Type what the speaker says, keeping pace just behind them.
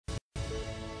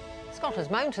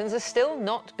Scotland's mountains are still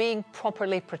not being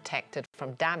properly protected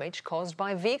from damage caused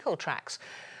by vehicle tracks.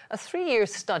 A 3-year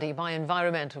study by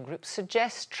environmental groups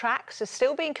suggests tracks are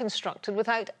still being constructed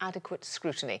without adequate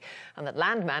scrutiny and that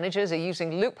land managers are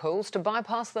using loopholes to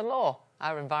bypass the law.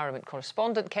 Our environment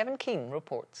correspondent Kevin Keane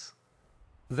reports.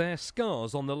 They're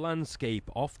scars on the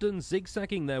landscape, often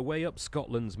zigzagging their way up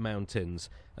Scotland's mountains.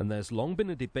 And there's long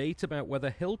been a debate about whether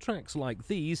hill tracks like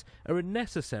these are a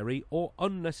necessary or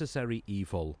unnecessary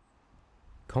evil.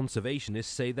 Conservationists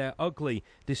say they're ugly,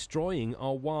 destroying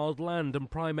our wild land and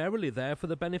primarily there for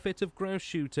the benefit of grouse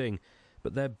shooting.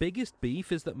 But their biggest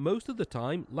beef is that most of the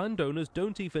time landowners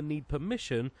don't even need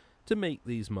permission to make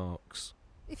these marks.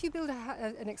 If you build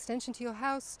an extension to your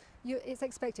house, it's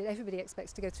expected, everybody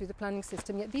expects to go through the planning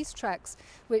system, yet these tracks,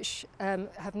 which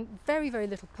have very, very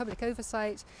little public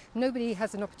oversight, nobody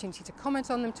has an opportunity to comment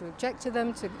on them, to object to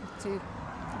them, to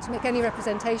make any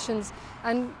representations,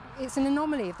 and it's an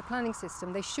anomaly of the planning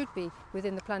system. They should be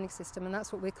within the planning system, and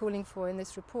that's what we're calling for in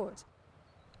this report.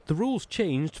 The rules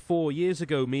changed 4 years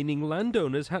ago, meaning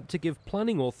landowners had to give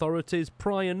planning authorities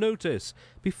prior notice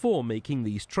before making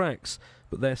these tracks,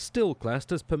 but they're still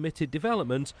classed as permitted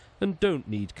development and don't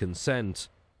need consent.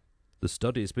 The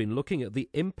study's been looking at the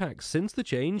impacts since the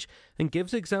change and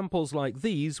gives examples like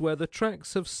these where the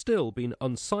tracks have still been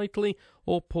unsightly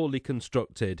or poorly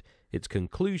constructed. Its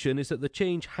conclusion is that the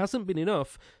change hasn't been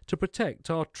enough to protect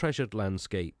our treasured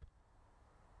landscape.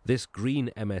 This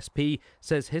Green MSP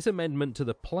says his amendment to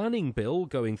the planning bill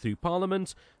going through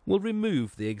Parliament will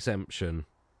remove the exemption.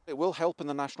 It will help in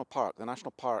the national park. The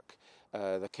national park,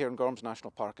 the Cairngorms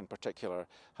National Park in particular,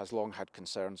 has long had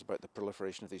concerns about the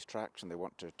proliferation of these tracks, and they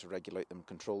want to regulate them,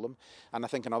 control them. And I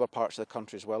think in other parts of the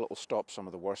country as well, it will stop some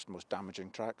of the worst, most damaging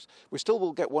tracks. We still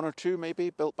will get one or two maybe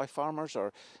built by farmers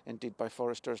or indeed by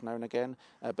foresters now and again,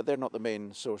 but they're not the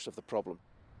main source of the problem.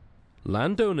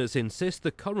 Landowners insist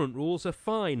the current rules are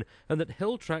fine and that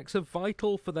hill tracks are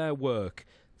vital for their work.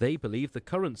 They believe the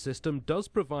current system does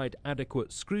provide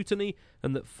adequate scrutiny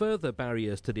and that further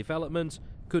barriers to development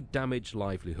could damage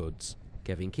livelihoods.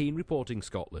 Kevin Keane reporting,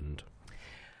 Scotland.